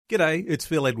G'day, it's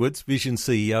Phil Edwards, Vision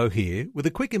CEO here, with a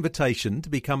quick invitation to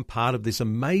become part of this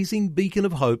amazing beacon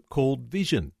of hope called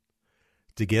Vision.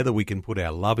 Together we can put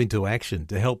our love into action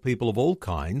to help people of all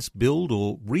kinds build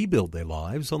or rebuild their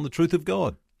lives on the truth of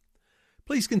God.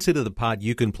 Please consider the part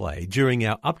you can play during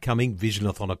our upcoming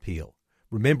Visionathon appeal,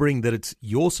 remembering that it's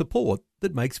your support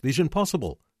that makes Vision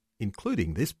possible,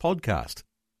 including this podcast.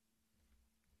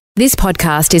 This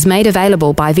podcast is made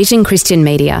available by Vision Christian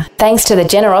Media, thanks to the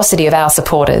generosity of our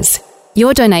supporters.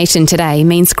 Your donation today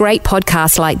means great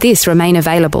podcasts like this remain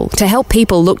available to help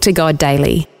people look to God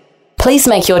daily. Please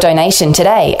make your donation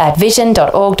today at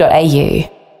vision.org.au.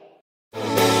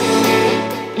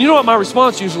 You know what my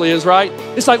response usually is, right?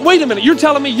 It's like, wait a minute, you're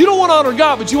telling me you don't want to honor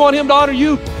God, but you want Him to honor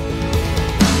you?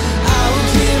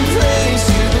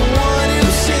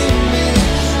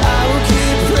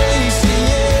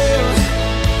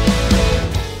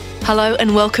 Hello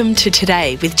and welcome to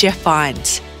Today with Jeff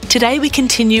Vines. Today we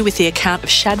continue with the account of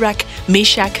Shadrach,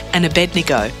 Meshach and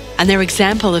Abednego and their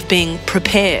example of being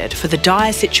prepared for the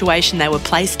dire situation they were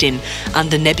placed in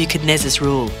under Nebuchadnezzar's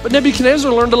rule. But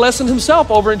Nebuchadnezzar learned a lesson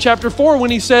himself over in chapter 4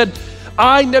 when he said,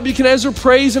 I, Nebuchadnezzar,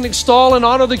 praise and extol and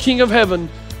honor the King of heaven,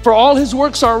 for all his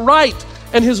works are right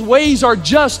and his ways are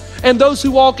just, and those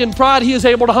who walk in pride he is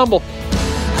able to humble.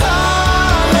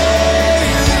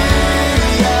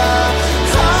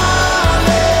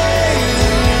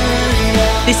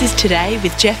 This is Today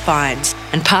with Jeff Vines,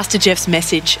 and Pastor Jeff's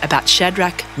message about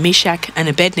Shadrach, Meshach and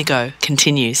Abednego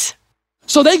continues.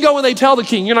 So they go and they tell the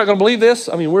king, you're not going to believe this.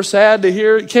 I mean, we're sad to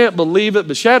hear it, can't believe it,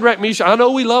 but Shadrach, Meshach, I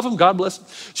know we love them, God bless them.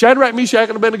 Shadrach, Meshach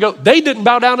and Abednego, they didn't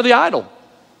bow down to the idol.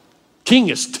 King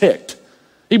is ticked.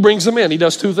 He brings them in, he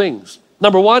does two things.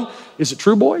 Number one, is it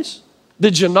true, boys?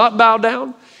 Did you not bow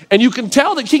down? And you can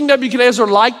tell that King Nebuchadnezzar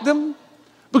liked them,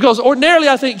 because ordinarily,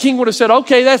 I think King would have said,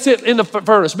 okay, that's it in the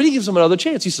furnace. But he gives them another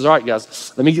chance. He says, all right,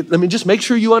 guys, let me just make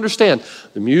sure you understand.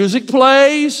 The music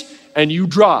plays and you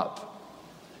drop.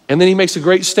 And then he makes a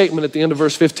great statement at the end of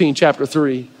verse 15, chapter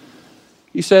 3.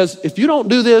 He says, if you don't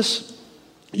do this,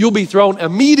 you'll be thrown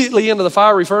immediately into the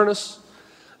fiery furnace.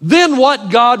 Then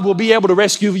what God will be able to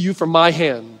rescue you from my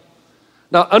hand?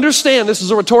 Now, understand, this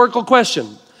is a rhetorical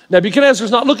question. Nebuchadnezzar's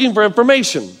not looking for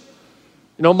information.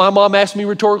 You know, my mom asked me a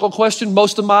rhetorical question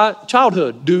most of my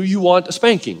childhood. Do you want a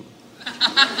spanking?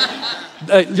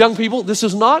 Young people, this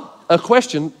is not a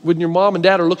question when your mom and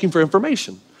dad are looking for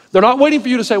information. They're not waiting for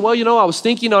you to say, well, you know, I was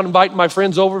thinking on inviting my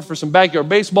friends over for some backyard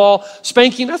baseball,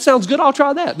 spanking. That sounds good. I'll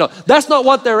try that. No, that's not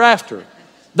what they're after.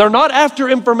 They're not after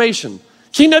information.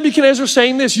 King Nebuchadnezzar is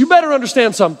saying this. You better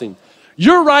understand something.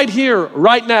 You're right here,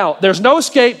 right now. There's no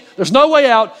escape. There's no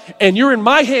way out. And you're in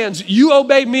my hands. You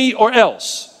obey me or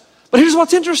else. But here's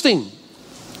what's interesting.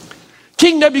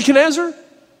 King Nebuchadnezzar,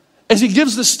 as he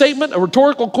gives this statement, a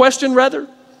rhetorical question rather,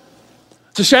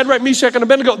 to Shadrach, Meshach, and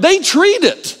Abednego, they treat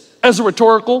it as a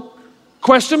rhetorical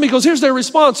question because here's their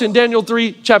response in Daniel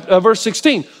 3, verse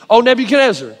 16. O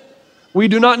Nebuchadnezzar, we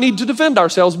do not need to defend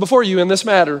ourselves before you in this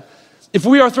matter. If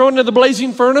we are thrown into the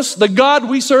blazing furnace, the God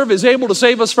we serve is able to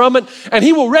save us from it, and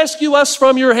he will rescue us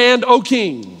from your hand, O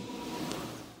king.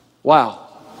 Wow.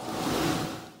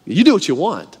 You do what you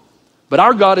want. But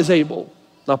our God is able.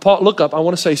 Now, Paul, look up. I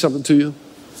want to say something to you.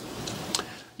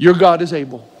 Your God is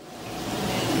able.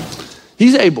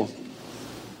 He's able.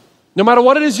 No matter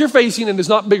what it is you're facing, it is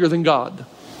not bigger than God.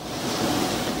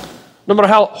 No matter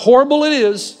how horrible it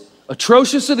is,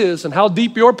 atrocious it is, and how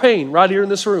deep your pain right here in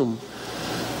this room,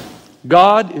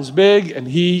 God is big and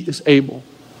he is able.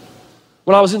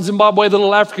 When I was in Zimbabwe, the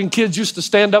little African kids used to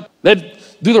stand up. They'd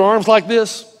do their arms like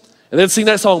this. And they'd sing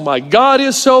that song, my God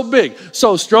is so big,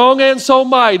 so strong and so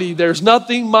mighty, there's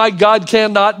nothing my God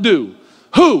cannot do.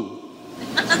 Who?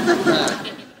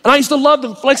 And I used to love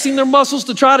them flexing their muscles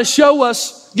to try to show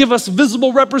us, give us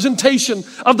visible representation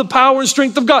of the power and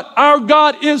strength of God. Our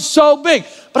God is so big.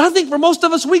 But I think for most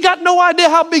of us, we got no idea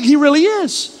how big he really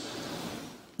is.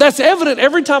 That's evident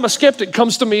every time a skeptic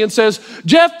comes to me and says,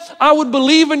 Jeff, I would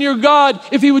believe in your God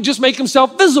if he would just make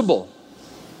himself visible.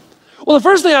 Well, the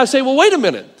first thing I say, well, wait a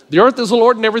minute. The earth is the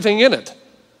Lord and everything in it.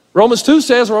 Romans 2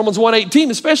 says, Romans 1:18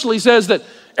 especially says that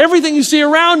everything you see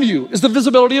around you is the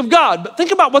visibility of God. But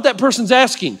think about what that person's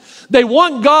asking. They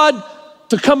want God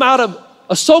to come out of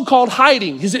a so-called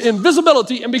hiding, his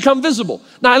invisibility, and become visible.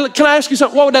 Now, can I ask you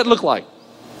something? What would that look like?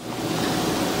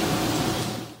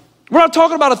 We're not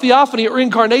talking about a theophany or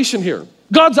incarnation here.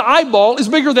 God's eyeball is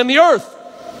bigger than the earth.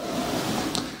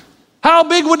 How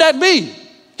big would that be?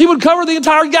 He would cover the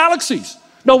entire galaxies.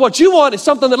 No, what you want is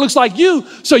something that looks like you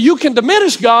so you can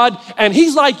diminish God and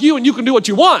he's like you and you can do what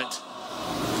you want.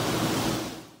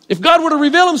 If God were to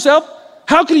reveal himself,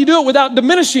 how can he do it without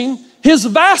diminishing his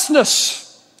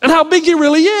vastness? and how big he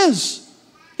really is.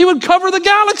 He would cover the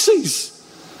galaxies.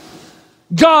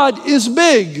 God is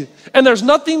big, and there's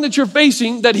nothing that you're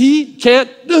facing that he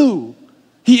can't do.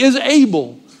 He is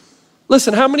able.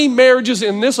 Listen, how many marriages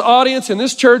in this audience, in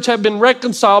this church, have been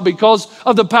reconciled because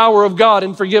of the power of God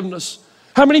in forgiveness?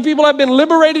 How many people have been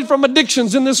liberated from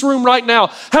addictions in this room right now?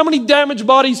 How many damaged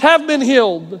bodies have been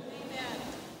healed? Amen.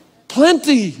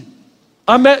 Plenty.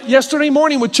 I met yesterday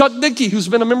morning with Chuck Dickey, who's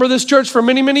been a member of this church for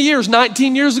many, many years.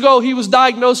 19 years ago, he was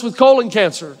diagnosed with colon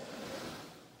cancer.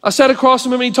 I sat across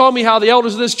from him and he told me how the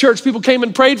elders of this church, people came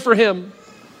and prayed for him.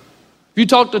 If you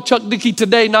talk to Chuck Dickey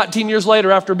today, 19 years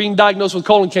later, after being diagnosed with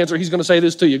colon cancer, he's going to say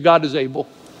this to you: God is able.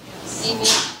 Amen.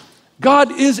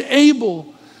 God is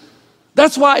able.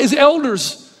 That's why as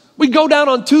elders, we go down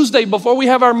on Tuesday before we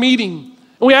have our meeting,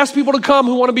 and we ask people to come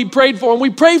who want to be prayed for, and we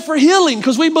pray for healing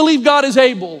because we believe God is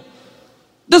able.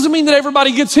 Doesn't mean that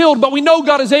everybody gets healed, but we know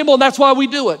God is able, and that's why we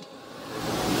do it.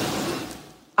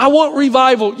 I want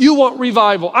revival. You want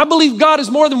revival. I believe God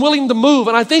is more than willing to move,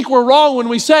 and I think we're wrong when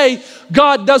we say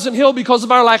God doesn't heal because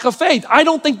of our lack of faith. I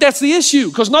don't think that's the issue,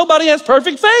 because nobody has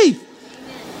perfect faith.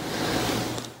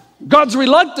 God's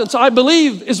reluctance, I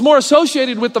believe, is more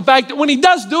associated with the fact that when he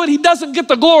does do it, he doesn't get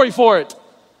the glory for it.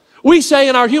 We say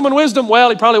in our human wisdom, well,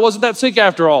 he probably wasn't that sick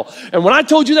after all. And when I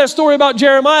told you that story about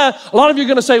Jeremiah, a lot of you are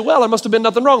going to say, well, there must have been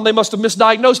nothing wrong. They must have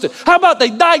misdiagnosed it. How about they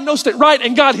diagnosed it right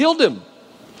and God healed him?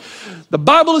 The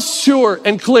Bible is sure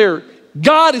and clear.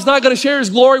 God is not going to share his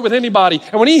glory with anybody.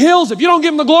 And when he heals, if you don't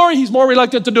give him the glory, he's more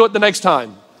reluctant to do it the next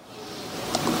time.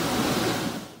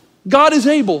 God is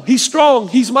able. He's strong.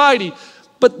 He's mighty.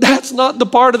 But that's not the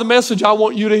part of the message I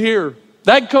want you to hear.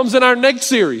 That comes in our next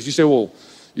series. You say, well,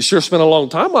 you sure spent a long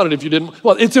time on it if you didn't.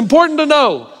 Well, it's important to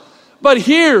know. But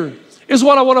here is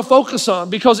what I want to focus on,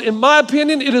 because in my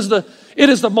opinion, it is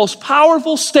the most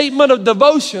powerful statement of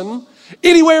devotion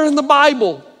anywhere in the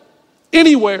Bible.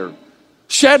 Anywhere.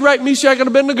 Shadrach, Meshach, and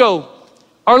Abednego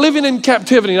are living in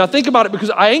captivity. Now think about it,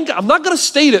 because I'm not going to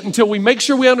state it until we make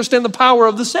sure we understand the power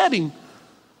of the setting.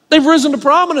 They've risen to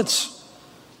prominence.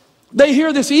 They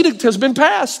hear this edict has been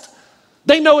passed.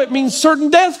 They know it means certain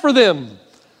death for them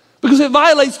because it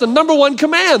violates the number one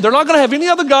command. They're not going to have any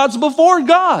other gods before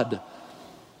God.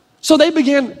 So they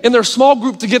began in their small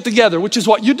group to get together, which is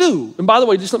what you do. And by the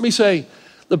way, just let me say,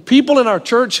 the people in our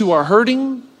church who are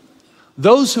hurting,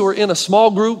 those who are in a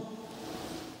small group,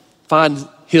 find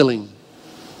healing.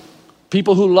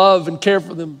 People who love and care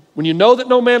for them. When you know that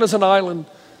no man is an island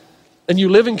and you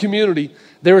live in community,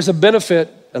 there is a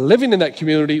benefit in living in that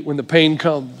community when the pain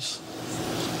comes.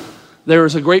 There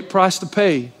is a great price to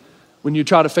pay when you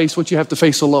try to face what you have to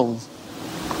face alone.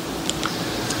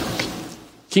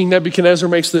 King Nebuchadnezzar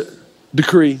makes the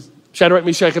decree. Shadrach,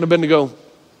 Meshach, and Abednego,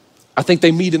 I think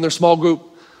they meet in their small group.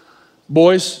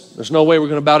 Boys, there's no way we're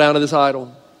going to bow down to this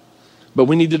idol. But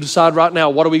we need to decide right now,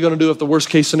 what are we going to do if the worst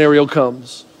case scenario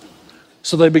comes?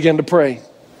 So they begin to pray.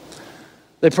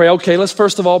 They pray, okay, let's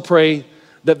first of all pray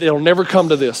that they'll never come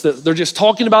to this. That they're just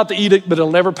talking about the edict, but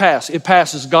it'll never pass. It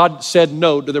passes. God said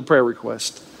no to their prayer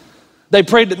request. They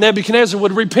prayed that Nebuchadnezzar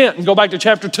would repent and go back to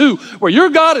chapter 2, where your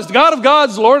God is the God of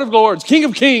gods, Lord of lords, King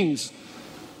of kings.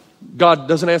 God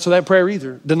doesn't answer that prayer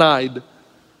either. Denied.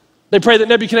 They pray that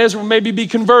Nebuchadnezzar will maybe be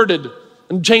converted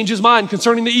and change his mind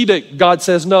concerning the edict. God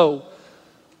says no.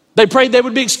 They prayed they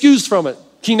would be excused from it.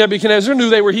 King Nebuchadnezzar knew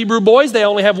they were Hebrew boys. They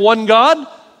only have one God.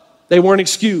 They weren't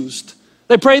excused.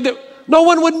 They prayed that no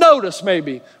one would notice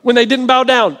maybe when they didn't bow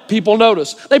down. People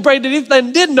noticed. They prayed that if they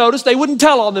did notice, they wouldn't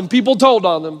tell on them. People told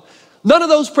on them. None of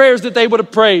those prayers that they would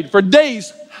have prayed for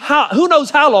days, who knows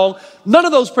how long, none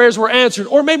of those prayers were answered.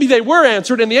 Or maybe they were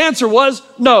answered and the answer was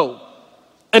no.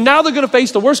 And now they're going to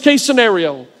face the worst case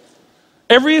scenario.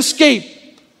 Every escape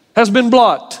has been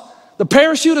blocked. The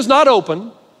parachute is not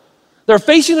open. They're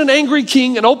facing an angry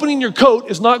king, and opening your coat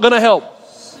is not going to help.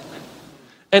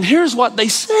 And here's what they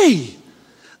say.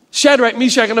 Shadrach,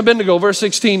 Meshach, and Abednego, verse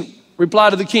 16, reply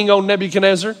to the king, O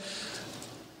Nebuchadnezzar.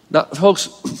 Now, folks,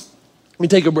 let me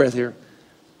take a breath here.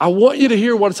 I want you to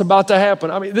hear what's about to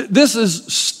happen. I mean, this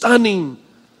is stunning,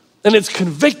 and it's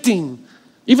convicting.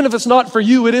 Even if it's not for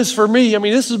you, it is for me. I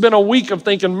mean, this has been a week of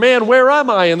thinking, man, where am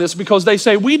I in this? Because they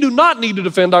say, we do not need to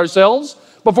defend ourselves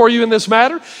before you in this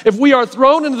matter. If we are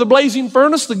thrown into the blazing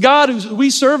furnace, the God who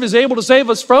we serve is able to save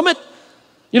us from it.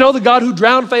 You know, the God who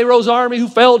drowned Pharaoh's army, who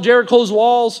felled Jericho's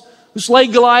walls, who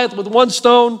slayed Goliath with one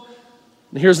stone.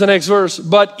 And here's the next verse.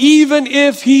 But even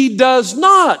if he does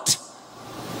not,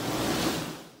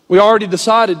 we already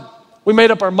decided, we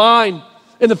made up our mind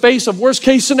in the face of worst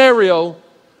case scenario.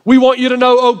 We want you to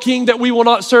know, O king, that we will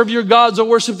not serve your gods or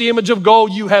worship the image of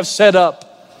gold you have set up.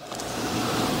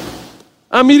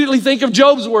 I immediately think of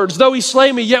Job's words, though he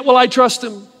slay me, yet will I trust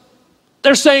him.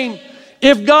 They're saying,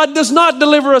 if God does not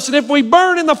deliver us and if we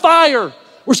burn in the fire,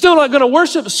 we're still not going to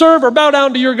worship, serve, or bow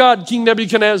down to your God, King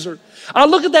Nebuchadnezzar. I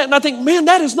look at that and I think, man,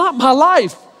 that is not my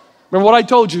life. Remember what I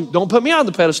told you, don't put me on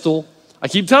the pedestal. I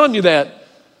keep telling you that.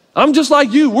 I'm just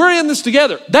like you, we're in this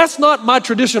together. That's not my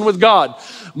tradition with God.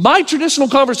 My traditional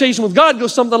conversation with God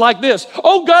goes something like this.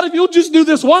 Oh God, if you'll just do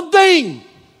this one thing,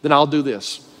 then I'll do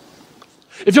this.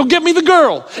 If you'll get me the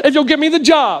girl, if you'll get me the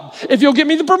job, if you'll get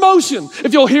me the promotion,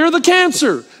 if you'll heal the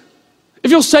cancer,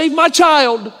 if you'll save my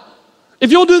child,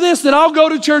 if you'll do this, then I'll go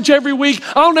to church every week.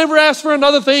 I'll never ask for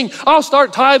another thing. I'll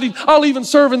start tithing. I'll even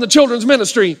serve in the children's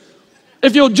ministry.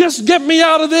 If you'll just get me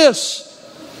out of this.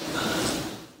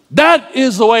 That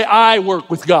is the way I work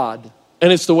with God.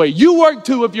 And it's the way you work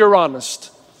too if you're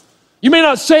honest. You may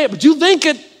not say it, but you think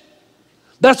it.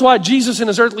 That's why Jesus in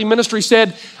his earthly ministry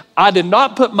said, I did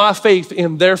not put my faith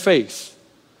in their faith.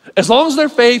 As long as their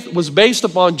faith was based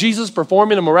upon Jesus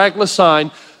performing a miraculous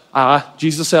sign,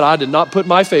 Jesus said, I did not put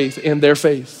my faith in their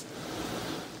faith.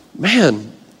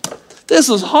 Man, this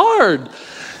is hard.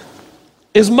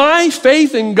 Is my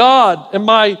faith in God and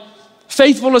my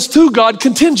faithfulness to God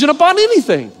contingent upon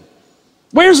anything?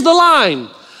 Where's the line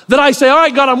that I say, all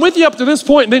right, God, I'm with you up to this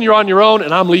point, and then you're on your own,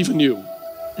 and I'm leaving you?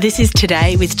 This is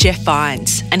Today with Jeff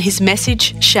Vines and his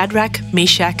message, Shadrach,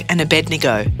 Meshach and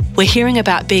Abednego. We're hearing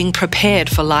about being prepared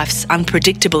for life's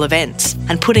unpredictable events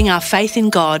and putting our faith in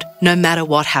God no matter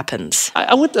what happens.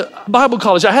 I went to Bible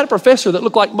college. I had a professor that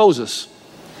looked like Moses.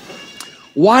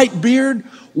 White beard,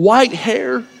 white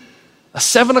hair, a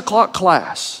 7 o'clock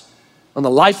class on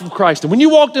the life of Christ. And when you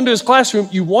walked into his classroom,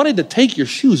 you wanted to take your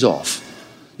shoes off.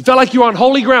 You felt like you were on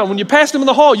holy ground. When you passed him in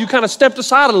the hall, you kind of stepped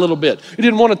aside a little bit. You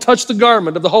didn't want to touch the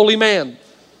garment of the holy man.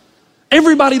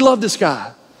 Everybody loved this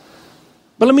guy.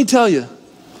 But let me tell you,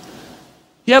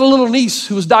 he had a little niece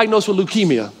who was diagnosed with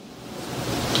leukemia.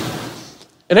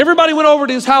 And everybody went over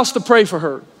to his house to pray for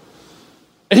her.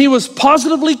 And he was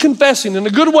positively confessing in a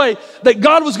good way that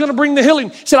God was going to bring the healing.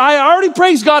 He said, I already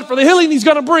praised God for the healing he's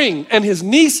going to bring. And his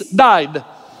niece died.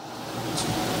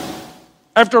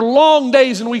 After long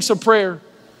days and weeks of prayer,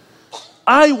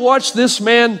 I watched this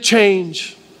man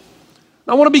change.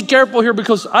 I want to be careful here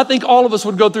because I think all of us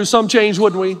would go through some change,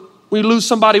 wouldn't we? We lose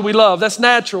somebody we love. That's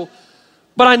natural.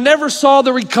 But I never saw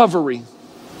the recovery.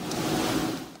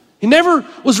 He never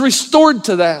was restored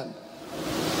to that.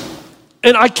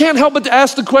 And I can't help but to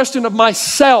ask the question of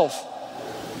myself,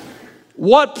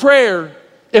 what prayer,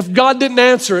 if God didn't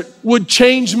answer it, would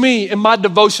change me in my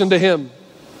devotion to him?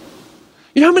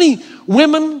 You know how many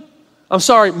women,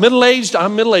 middle-aged,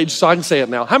 I'm middle-aged so I can say it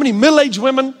now. How many middle-aged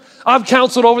women I've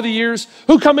counseled over the years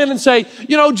who come in and say,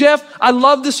 you know, Jeff, I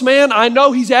love this man. I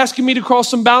know he's asking me to cross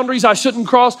some boundaries I shouldn't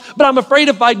cross, but I'm afraid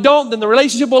if I don't, then the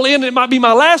relationship will end and it might be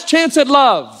my last chance at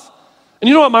love. And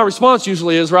you know what my response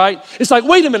usually is, right? It's like,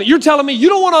 wait a minute, you're telling me you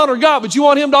don't want to honor God, but you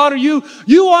want him to honor you?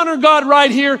 You honor God right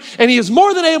here, and he is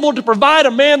more than able to provide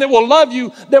a man that will love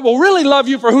you, that will really love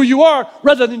you for who you are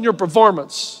rather than your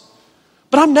performance.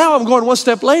 But I'm going one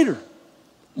step later.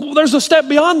 Well, there's a step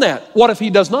beyond that. What if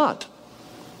he does not?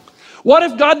 What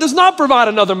if God does not provide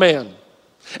another man?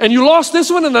 And you lost this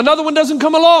one and another one doesn't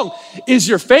come along. Is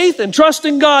your faith and trust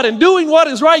in God and doing what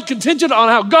is right contingent on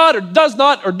how God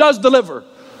does deliver?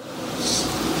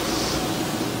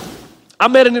 I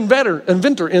met an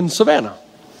inventor in Savannah.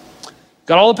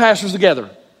 Got all the pastors together.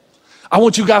 I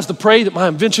want you guys to pray that my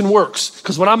invention works,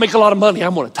 because when I make a lot of money,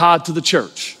 I'm going to tithe to the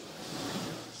church.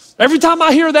 Every time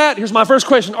I hear that, here's my first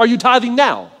question. Are you tithing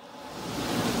now?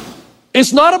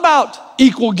 It's not about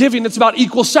equal giving. It's about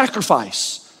equal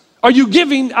sacrifice. Are you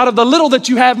giving out of the little that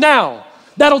you have now?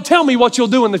 That'll tell me what you'll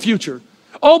do in the future.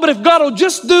 Oh, but if God will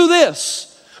just do this.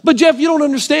 But Jeff, you don't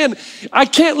understand. I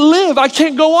can't live. I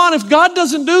can't go on. If God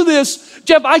doesn't do this,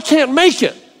 Jeff, I can't make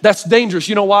it. That's dangerous.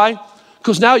 You know why?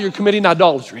 Because now you're committing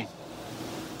idolatry.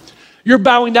 You're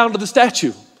bowing down to the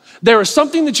statue. There is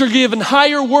something that you're given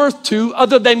higher worth to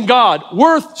other than God.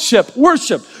 Worship.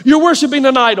 You're worshiping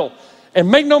an idol. And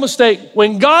make no mistake,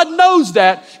 when God knows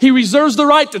that, he reserves the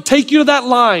right to take you to that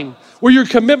line where your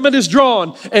commitment is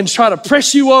drawn and try to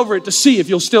press you over it to see if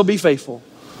you'll still be faithful.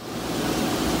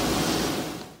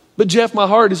 But Jeff, my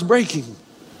heart is breaking.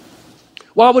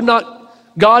 Why would not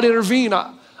God intervene?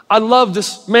 I love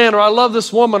this man, or I love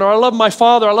this woman, or I love my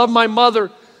father, I love my mother.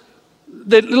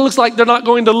 That it looks like they're not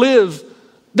going to live.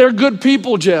 They're good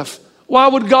people, Jeff. Why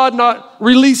would God not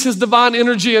release his divine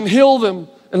energy and heal them?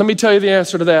 And let me tell you the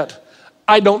answer to that.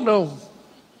 I don't know.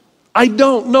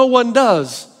 No one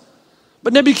does.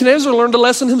 But Nebuchadnezzar learned a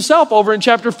lesson himself over in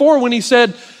chapter 4 when he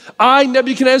said, I,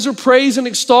 Nebuchadnezzar, praise and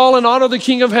extol and honor the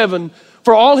King of heaven,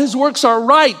 For all his works are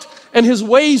right, and his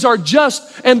ways are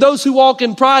just, and those who walk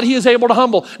in pride he is able to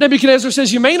humble. Nebuchadnezzar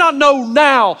says, you may not know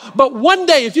now, but one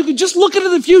day, if you could just look into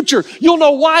the future, you'll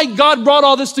know why God brought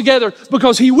all this together,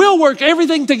 because he will work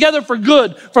everything together for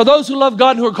good for those who love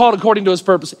God and who are called according to his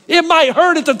purpose. It might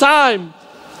hurt at the time.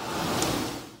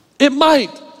 It might.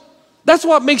 That's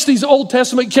what makes these Old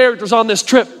Testament characters on this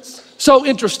trip so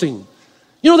interesting.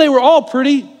 You know, they were all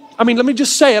pretty, let me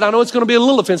just say it. I know it's going to be a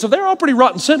little offensive. They're all pretty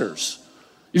rotten sinners.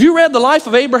 If you read the life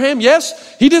of Abraham,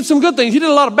 yes, he did some good things. He did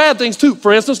a lot of bad things too.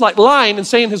 For instance, like lying and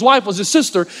saying his wife was his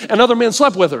sister and other men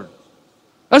slept with her.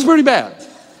 That's pretty bad.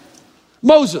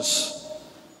 Moses,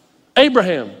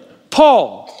 Abraham,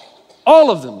 Paul, all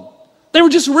of them. They were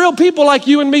just real people like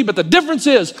you and me, but the difference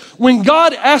is when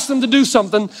God asked them to do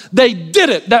something, they did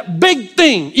it, that big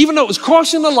thing, even though it was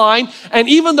crossing the line, and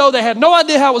even though they had no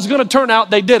idea how it was going to turn out,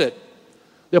 they did it.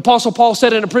 The Apostle Paul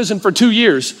sat in a prison for 2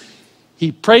 years.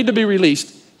 He prayed to be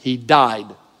released. He died.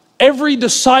 Every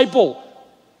disciple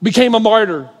became a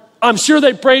martyr. I'm sure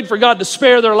they prayed for God to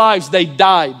spare their lives. They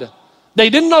died. They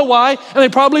didn't know why, and they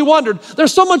probably wondered,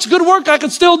 there's so much good work I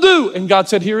could still do. And God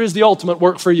said, here is the ultimate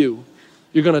work for you.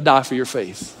 You're going to die for your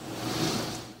faith.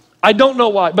 I don't know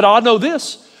why, but I know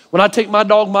this. When I take my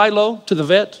dog Milo to the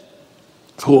vet,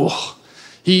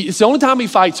 it's the only time he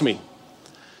fights me.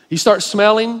 He starts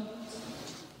smelling.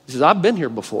 He says, I've been here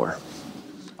before.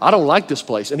 I don't like this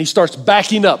place. And he starts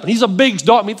backing up. And he's a big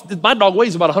dog. My dog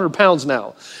weighs about 100 pounds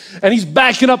now. And he's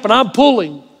backing up and I'm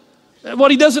pulling. And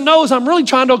what he doesn't know is I'm really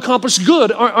trying to accomplish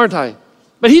good, aren't I?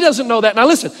 But he doesn't know that. Now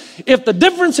listen, if the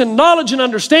difference in knowledge and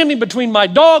understanding between my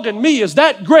dog and me is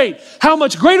that great, how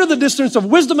much greater the distance of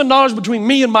wisdom and knowledge between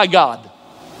me and my God?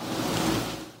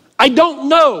 I don't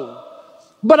know,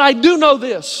 but I do know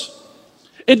this.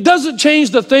 It doesn't change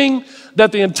the thing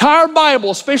that the entire Bible,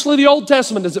 especially the Old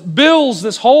Testament, as it builds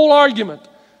this whole argument.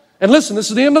 And listen, this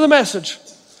is the end of the message.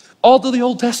 All through the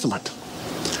Old Testament.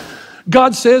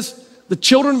 God says, the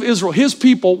children of Israel, his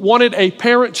people, wanted a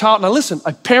parent-child, now listen,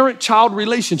 a parent-child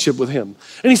relationship with him.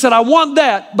 And he said, I want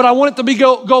that, but I want it to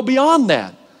go beyond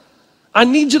that. I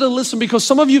need you to listen because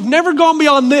some of you have never gone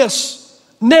beyond this.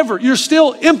 Never. You're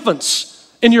still infants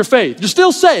in your faith. You're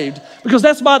still saved because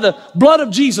that's by the blood of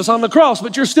Jesus on the cross,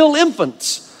 but you're still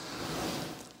infants.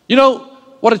 You know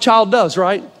what a child does,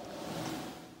 right?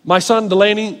 My son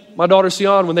Delaney, my daughter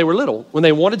Sion, when they were little, when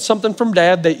they wanted something from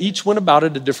dad, they each went about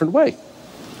it a different way.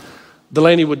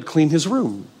 Delaney would clean his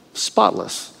room,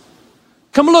 spotless.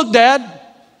 Come and look, Dad.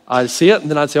 I'd see it,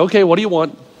 and then I'd say, okay, what do you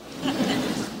want?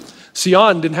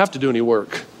 Sion didn't have to do any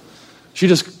work. She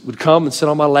just would come and sit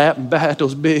on my lap and bat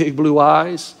those big blue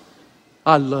eyes.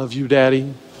 I love you,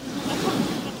 Daddy.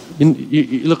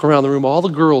 You look around the room, all the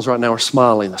girls right now are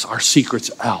smiling. Our secret's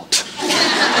out.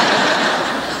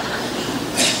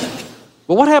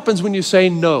 But what happens when you say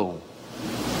no?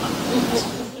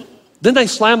 Then they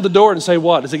slam the door and say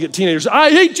what? As they get teenagers,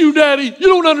 I hate you, Daddy. You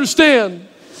don't understand.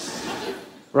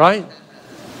 Right?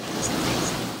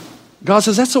 God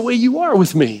says, that's the way you are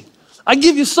with me. I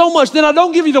give you so much, then I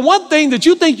don't give you the one thing that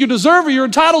you think you deserve or you're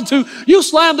entitled to. You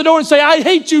slam the door and say, I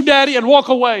hate you, Daddy, and walk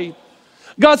away.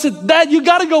 God said, Dad, you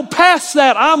got to go past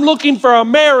that. I'm looking for a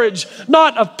marriage,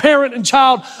 not a parent and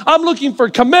child. I'm looking for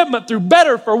commitment through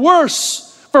better, for worse,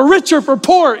 for richer, for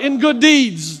poor, in good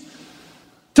deeds.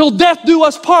 Till death do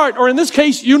us part, or in this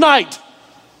case, unite.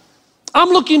 I'm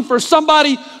looking for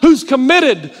somebody who's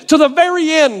committed to the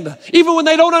very end, even when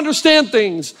they don't understand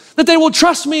things, that they will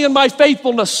trust me in my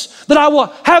faithfulness, that I will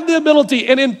have the ability,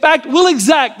 and in fact, will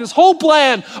exact this whole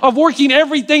plan of working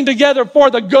everything together for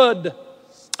the good.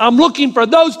 I'm looking for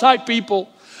those type people,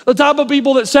 the type of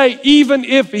people that say, even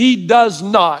if he does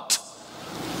not.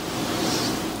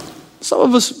 Some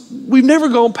of us, we've never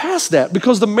gone past that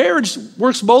because the marriage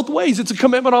works both ways. It's a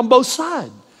commitment on both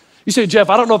sides. You say, Jeff,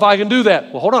 I don't know if I can do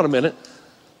that. Well, hold on a minute.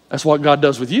 That's what God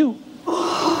does with you.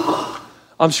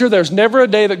 I'm sure there's never a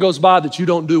day that goes by that you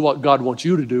don't do what God wants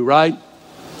you to do, right?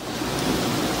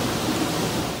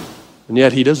 And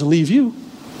yet he doesn't leave you.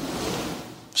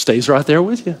 Stays right there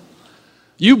with you.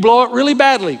 You blow it really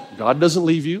badly. God doesn't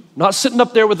leave you. Not sitting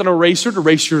up there with an eraser to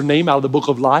erase your name out of the book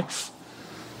of life.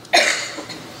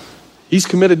 He's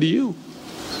committed to you.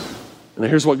 And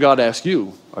here's what God asks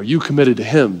you. Are you committed to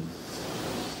him?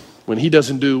 When he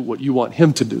doesn't do what you want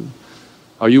him to do,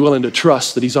 are you willing to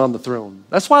trust that he's on the throne?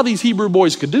 That's why these Hebrew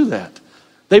boys could do that.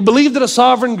 They believed in a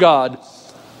sovereign God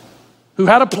who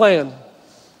had a plan.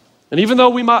 And even though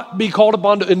we might be called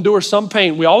upon to endure some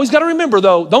pain, we always got to remember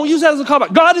though, don't use that as a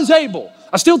comment. God is able.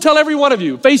 I still tell every one of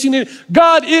you facing it,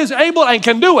 God is able and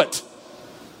can do it.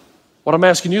 What I'm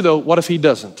asking you though, what if he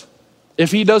doesn't?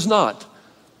 If he does not,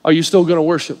 are you still going to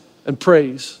worship and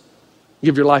praise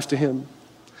Give your life to him.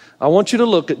 I want you to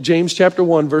look at James chapter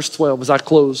 1, verse 12 as I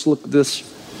close. Look at this.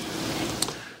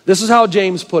 This is how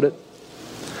James put it.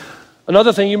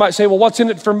 Another thing you might say, well, what's in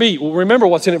it for me? Well, remember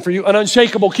what's in it for you, an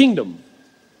unshakable kingdom.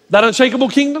 That unshakable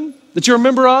kingdom that you're a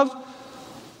member of,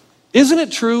 isn't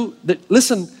it true that,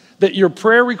 listen, that your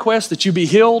prayer request, that you be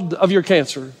healed of your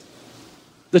cancer,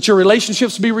 that your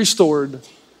relationships be restored,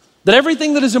 that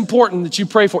everything that is important that you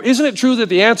pray for, isn't it true that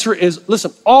the answer is,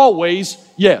 listen, always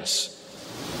yes.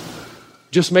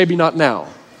 Just maybe not now.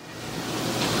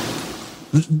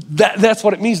 That's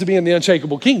what it means to be in the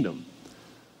unshakable kingdom.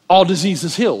 All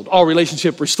diseases healed, all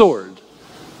relationship restored,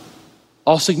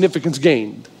 all significance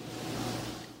gained.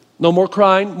 No more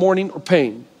crying, mourning, or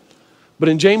pain. But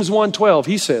in James 1:12,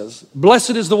 he says,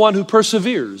 blessed is the one who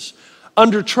perseveres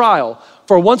under trial,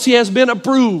 for once he has been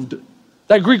approved.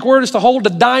 That Greek word is to hold a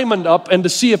diamond up and to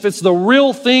see if it's the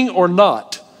real thing or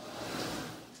not.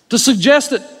 To suggest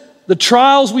that the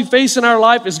trials we face in our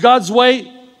life is God's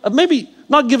way of maybe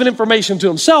not giving information to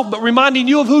himself, but reminding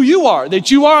you of who you are, that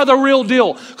you are the real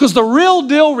deal. Because the real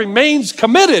deal remains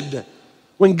committed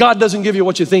when God doesn't give you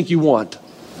what you think you want.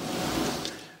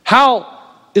 How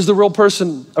is the real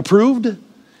person approved?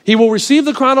 He will receive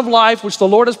the crown of life, which the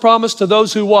Lord has promised to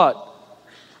those who what?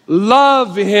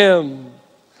 Love him.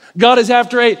 God is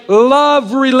after a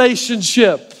love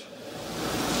relationship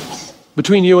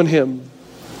between you and him.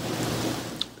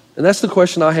 And that's the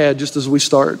question I had just as we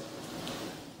start.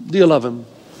 Do you love him?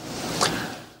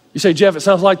 You say, Jeff, it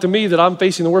sounds like to me that I'm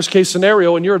facing the worst case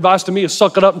scenario and your advice to me is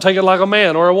suck it up and take it like a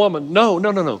man or a woman. No.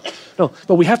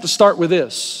 But we have to start with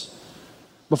this.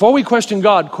 Before we question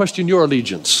God, question your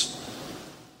allegiance.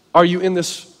 Are you in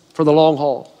this for the long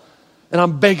haul? And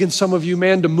I'm begging some of you,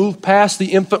 man, to move past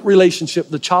the infant relationship,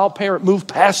 the child parent, move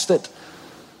past it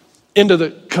into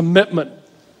the commitment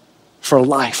for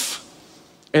life.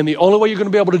 And the only way you're going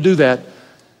to be able to do that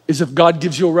is if God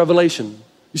gives you a revelation.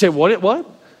 You say, what?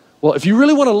 Well, if you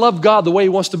really want to love God the way he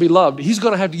wants to be loved, he's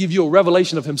going to have to give you a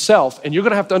revelation of himself, and you're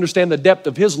going to have to understand the depth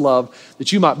of his love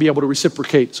that you might be able to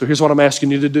reciprocate. So here's what I'm asking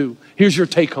you to do. Here's your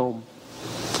take home.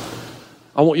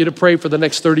 I want you to pray for the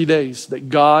next 30 days that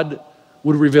God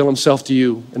would reveal himself to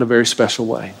you in a very special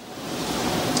way.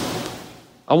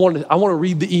 I want to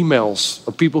read the emails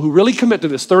of people who really commit to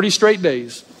this 30 straight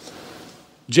days.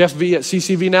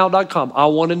 jeffv@ccvnow.com. I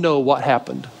want to know what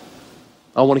happened.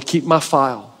 I want to keep my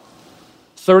file.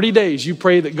 30 days, you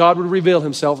pray that God would reveal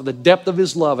himself at the depth of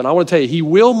his love. And I want to tell you, he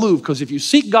will move, because if you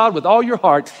seek God with all your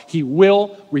heart, he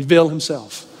will reveal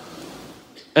himself.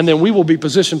 And then we will be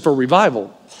positioned for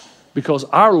revival, because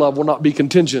our love will not be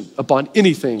contingent upon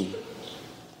anything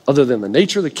other than the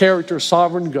nature, the character,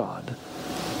 sovereign God.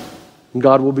 And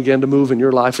God will begin to move in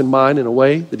your life and mine in a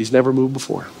way that he's never moved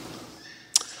before.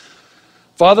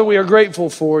 Father, we are grateful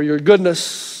for your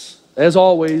goodness, as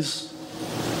always,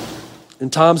 in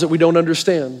times that we don't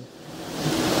understand.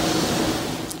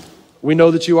 We know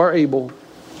that you are able.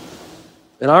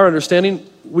 In our understanding,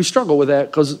 we struggle with that,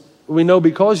 because we know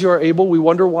because you are able, we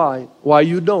wonder why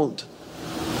you don't.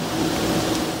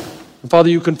 And Father,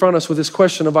 you confront us with this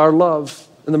question of our love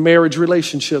in the marriage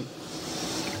relationship,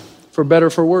 for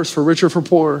better, for worse, for richer, for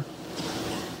poorer.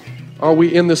 Are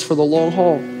we in this for the long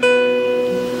haul?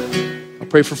 I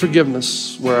pray for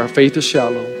forgiveness where our faith is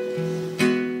shallow,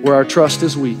 where our trust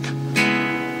is weak.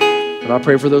 And I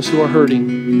pray for those who are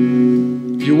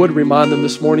hurting, you would remind them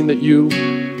this morning that you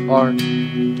are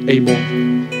able.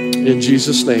 In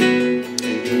Jesus' name.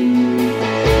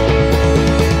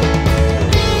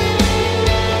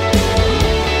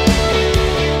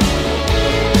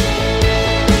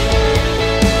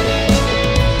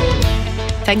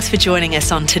 Thanks for joining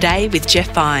us on Today with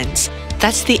Jeff Vines.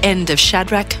 That's the end of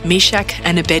Shadrach, Meshach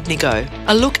and Abednego.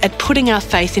 A look at putting our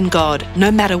faith in God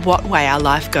no matter what way our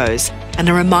life goes, and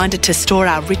a reminder to store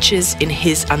our riches in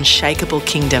his unshakable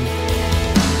kingdom.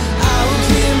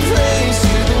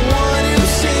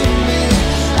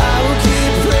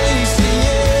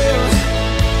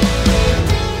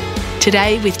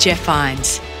 Today with Jeff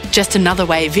Vines. Just another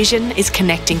way Vision is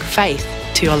connecting faith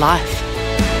to your life.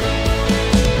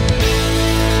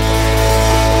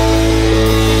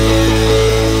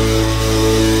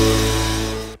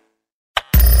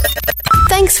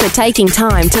 Thanks for taking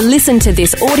time to listen to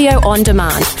this audio on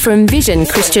demand from Vision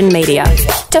Christian Media.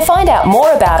 To find out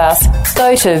more about us,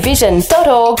 go to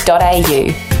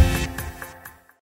vision.org.au.